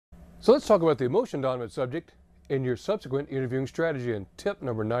So let's talk about the emotion dominant subject in your subsequent interviewing strategy and tip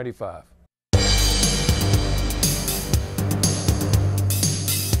number 95.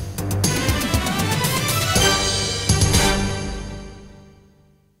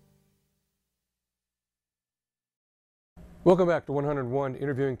 Welcome back to 101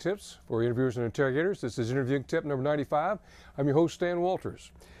 Interviewing Tips for Interviewers and Interrogators. This is interviewing tip number 95. I'm your host, Stan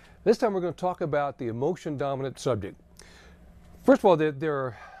Walters. This time we're going to talk about the emotion dominant subject. First of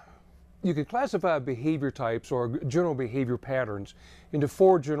all, you can classify behavior types or general behavior patterns into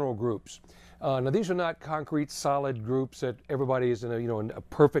four general groups. Now these are not concrete, solid groups that everybody is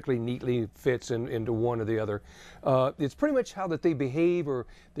perfectly neatly fits into one or the other. It's pretty much how that they behave or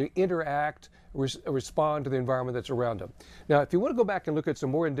they interact, respond to the environment that's around them. Now, if you want to go back and look at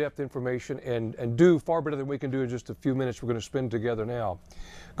some more in-depth information and do far better than we can do in just a few minutes we're going to spend together now,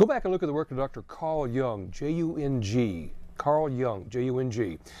 go back and look at the work of Dr. Carl Jung, J-U-N-G. Carl Jung,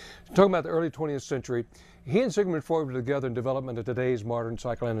 J-U-N-G. Talking about the early 20th century, he and Sigmund Freud were together in development of today's modern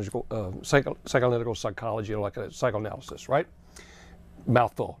psychoanalytical psychology, like a psychoanalysis, right?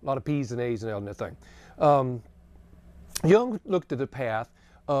 Mouthful, a lot of P's and A's and L's in that thing. Jung looked at the path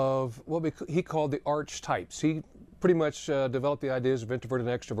of what he called the archetypes. He pretty much developed the ideas of introvert and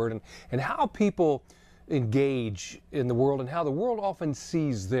extrovert and how people engage in the world and how the world often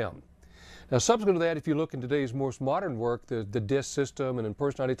sees them. Now, subsequent to that, if you look in today's most modern work, the DISC system and in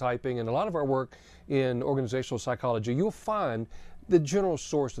personality typing and a lot of our work in organizational psychology, you'll find the general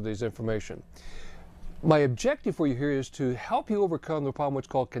source of this information. My objective for you here is to help you overcome the problem what's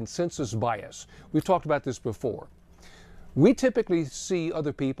called consensus bias. We've talked about this before. We typically see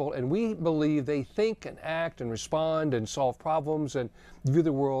other people and we believe they think and act and respond and solve problems and view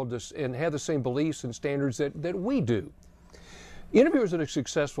the world and have the same beliefs and standards that we do. Interviewers that are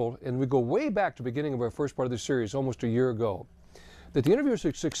successful, and we go way back to the beginning of our first part of this series almost a year ago, that the interviewers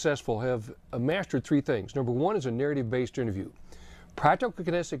that are successful have mastered three things. Number one is a narrative-based interview. Practical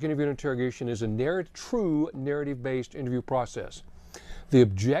kinetic interview and interrogation is a true narrative-based interview process. The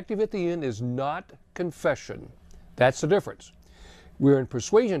objective at the end is not confession. That's the difference. We're in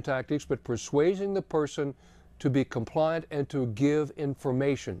persuasion tactics, but persuading the person to be compliant and to give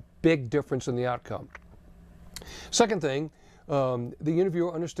information. Big difference in the outcome. Second thing, the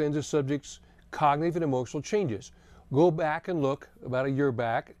interviewer understands the subject's cognitive and emotional changes. Go back and look, about a year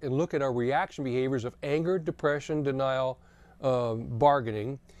back, and look at our reaction behaviors of anger, depression, denial,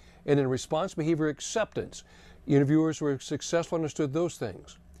 bargaining, and in response behavior acceptance. Interviewers who were successful understood those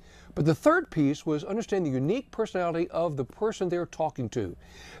things. But the third piece was understand the unique personality of the person they're talking to,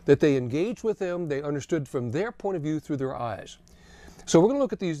 that they engaged with them, they understood from their point of view through their eyes. So we're going to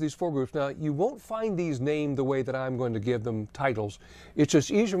look at these four groups. Now, you won't find these named the way that I'm going to give them titles. It's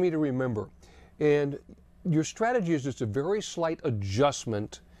just easier for me to remember. And your strategy is just a very slight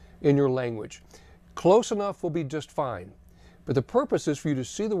adjustment in your language. Close enough will be just fine. But the purpose is for you to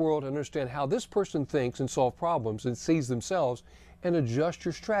see the world and understand how this person thinks and solve problems and sees themselves and adjust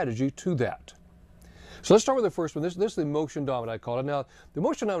your strategy to that. So let's start with the first one. This is the emotion dominant, I call it. Now, the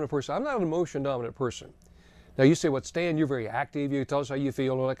emotion dominant person, I'm not an emotion dominant person. Now you say, well, Stan, you're very active, you tell us how you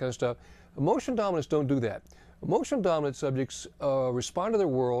feel, all that kind of stuff. Emotion dominants don't do that. Emotion dominant subjects respond to their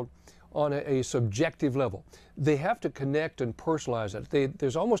world on a subjective level. They have to connect and personalize it.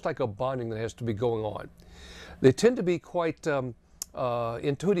 There's almost like a bonding that has to be going on. They tend to be quite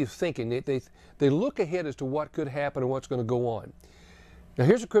intuitive thinking. They look ahead as to what could happen and what's going to go on. Now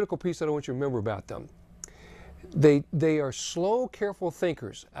here's a critical piece that I want you to remember about them. They are slow, careful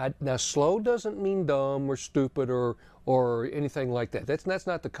thinkers. Now, slow doesn't mean dumb or stupid or anything like that. That's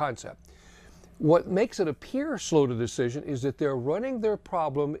not the concept. What makes it appear slow to decision is that they're running their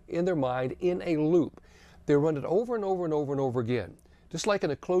problem in their mind in a loop. They run it over and over and over and over again, just like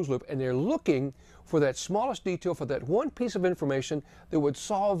in a closed loop, and they're looking for that smallest detail, for that one piece of information that would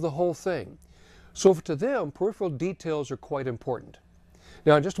solve the whole thing. So to them, peripheral details are quite important.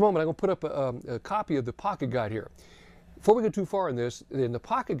 Now, in just a moment, I'm going to put up a copy of the Pocket Guide here. Before we get too far in this, in the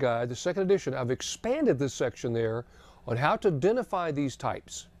Pocket Guide, the second edition, I've expanded this section there on how to identify these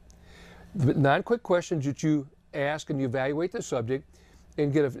types. The 9 quick questions that you ask and you evaluate the subject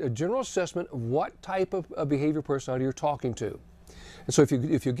and get a general assessment of what type of behavior personality you're talking to. And so if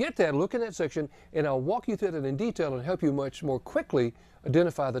you get that, look in that section, and I'll walk you through that in detail and help you much more quickly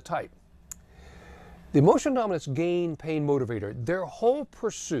identify the type. The emotion dominant's gain, pain motivator. Their whole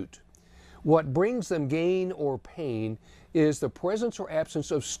pursuit, what brings them gain or pain, is the presence or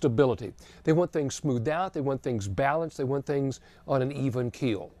absence of stability. They want things smoothed out, they want things balanced, they want things on an even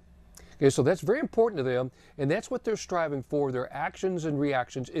keel. Okay, so that's very important to them, and that's what they're striving for. Their actions and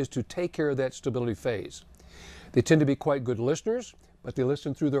reactions is to take care of that stability phase. They tend to be quite good listeners, but they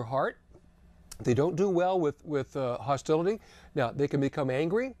listen through their heart. They don't do well with hostility. Now, they can become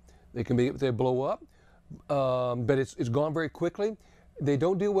angry. They blow up, but it's gone very quickly. They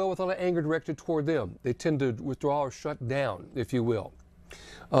don't do well with all the anger directed toward them. They tend to withdraw or shut down, if you will.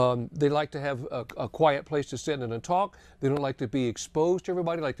 They like to have a quiet place to sit in and talk. They don't like to be exposed to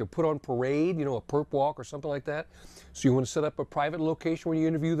everybody, like to put on parade, you know, a perp walk or something like that. So you want to set up a private location when you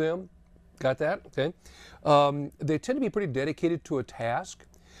interview them. Got that? Okay. They tend to be pretty dedicated to a task.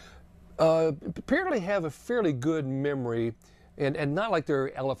 Apparently have a fairly good memory, and not like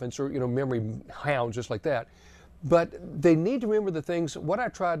they're elephants or, you know, memory hounds just like that. But they need to remember the things, what I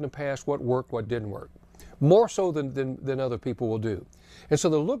tried in the past, what worked, what didn't work. More so than other people will do. And so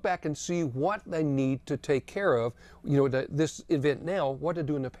they'll look back and see what they need to take care of, you know, this event now, what to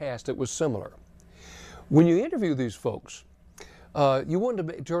do in the past that was similar. When you interview these folks, you want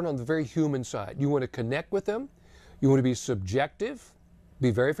to turn on the very human side. You want to connect with them. You want to be subjective, be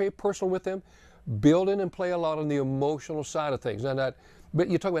very, very personal with them, build in and play a lot on the emotional side of things. But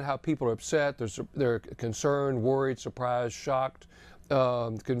you talk about how people are upset, they're concerned, worried, surprised, shocked,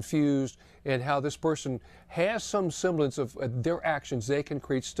 confused, and how this person has some semblance of their actions. They can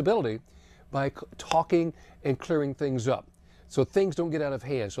create stability by talking and clearing things up. So things don't get out of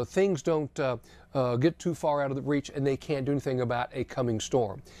hand. So things don't get too far out of the reach, and they can't do anything about a coming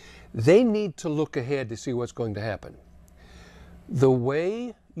storm. They need to look ahead to see what's going to happen. The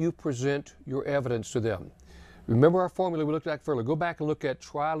way you present your evidence to them. Remember our formula we looked at earlier. Go back and look at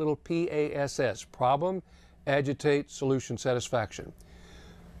try little PASS, problem, agitate, solution, satisfaction.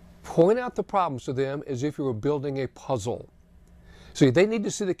 Point out the problems to them as if you were building a puzzle. See, they need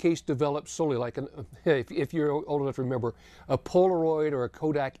to see the case develop slowly, like if you're old enough to remember, a Polaroid or a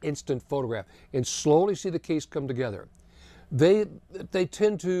Kodak instant photograph, and slowly see the case come together. They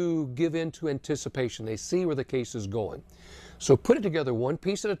tend to give in to anticipation. They see where the case is going. So put it together one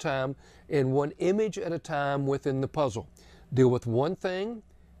piece at a time and one image at a time within the puzzle. Deal with one thing,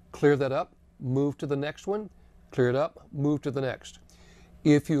 clear that up, move to the next one, clear it up, move to the next.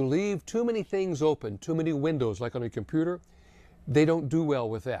 If you leave too many things open, too many windows like on a computer, they don't do well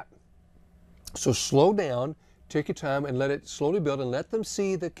with that. So slow down, take your time and let it slowly build and let them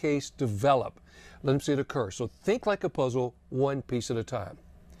see the case develop. Let them see it occur. So think like a puzzle, one piece at a time.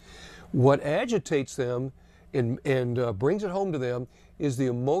 What agitates them and brings it home to them is the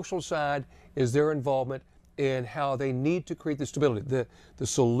emotional side, is their involvement and how they need to create the stability. The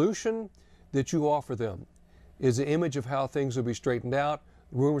solution that you offer them is the image of how things will be straightened out,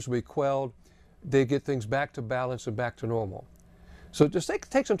 rumors will be quelled, they get things back to balance and back to normal. So just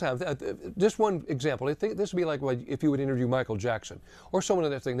take some time. Just one example. I think this would be like if you would interview Michael Jackson or someone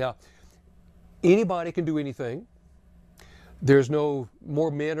of that thing. Now, anybody can do anything. There's no more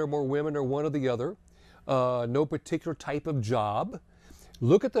men or more women or one or the other. No particular type of job.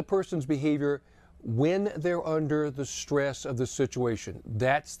 Look at the person's behavior when they're under the stress of the situation.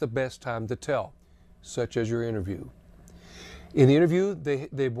 That's the best time to tell, such as your interview. In the interview,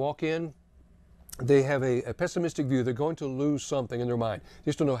 they walk in, they have a pessimistic view. They're going to lose something in their mind. They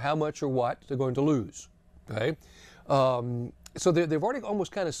just don't know how much or what they're going to lose. Okay? So they've already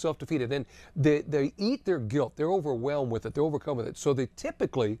almost kind of self-defeated, and they eat their guilt. They're overwhelmed with it. They're overcome with it. So they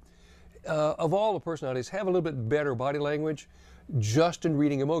typically, of all the personalities, have a little bit better body language just in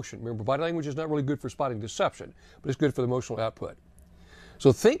reading emotion. Remember, body language is not really good for spotting deception, but it's good for the emotional output.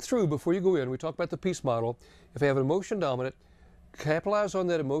 So think through before you go in. We talked about the peace model. If they have an emotion dominant, capitalize on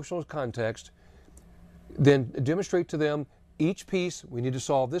that emotional context, then demonstrate to them each piece. We need to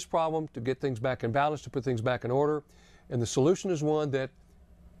solve this problem to get things back in balance, to put things back in order. And the solution is one that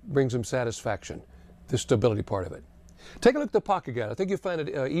brings them satisfaction, the stability part of it. Take a look at the pocket guide. I think you'll find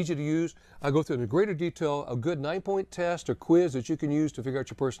it easy to use. I'll go through in greater detail a good 9-point test or quiz that you can use to figure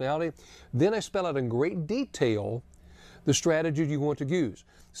out your personality. Then I spell out in great detail the strategy you want to use.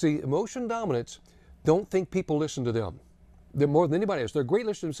 See, emotion dominants don't think people listen to them. They're more than anybody else. They're great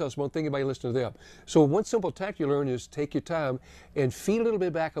listeners to themselves, won't think anybody listen to them. So one simple tact you learn is take your time and feed a little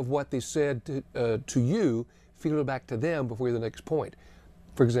bit back of what they said to you, feed a little back to them before you're the next point,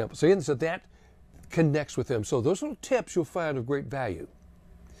 for example. So that connects with them. So those little tips you'll find of great value.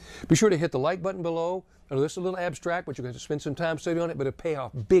 Be sure to hit the like button below. I know this is a little abstract, but you're going to spend some time studying on it, but it'll pay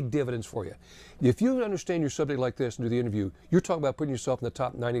off big dividends for you. If you understand your subject like this and do the interview, you're talking about putting yourself in the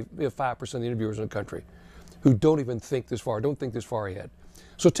top 95% of the interviewers in the country who don't even think this far, don't think this far ahead.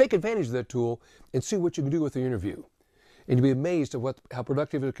 So take advantage of that tool and see what you can do with the interview. And you'll be amazed at how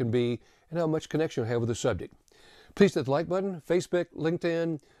productive it can be and how much connection you have with the subject. Please hit the like button, Facebook,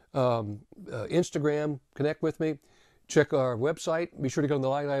 LinkedIn, Instagram, connect with me. Check our website. Be sure to go on the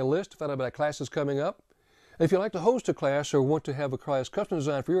Light Eye list to find out about classes coming up. If you'd like to host a class or want to have a class custom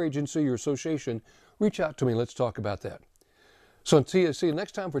designed for your agency or association, reach out to me. Let's talk about that. So see you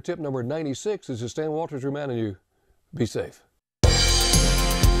next time for tip number 96. This is Stan Walters reminding you, be safe.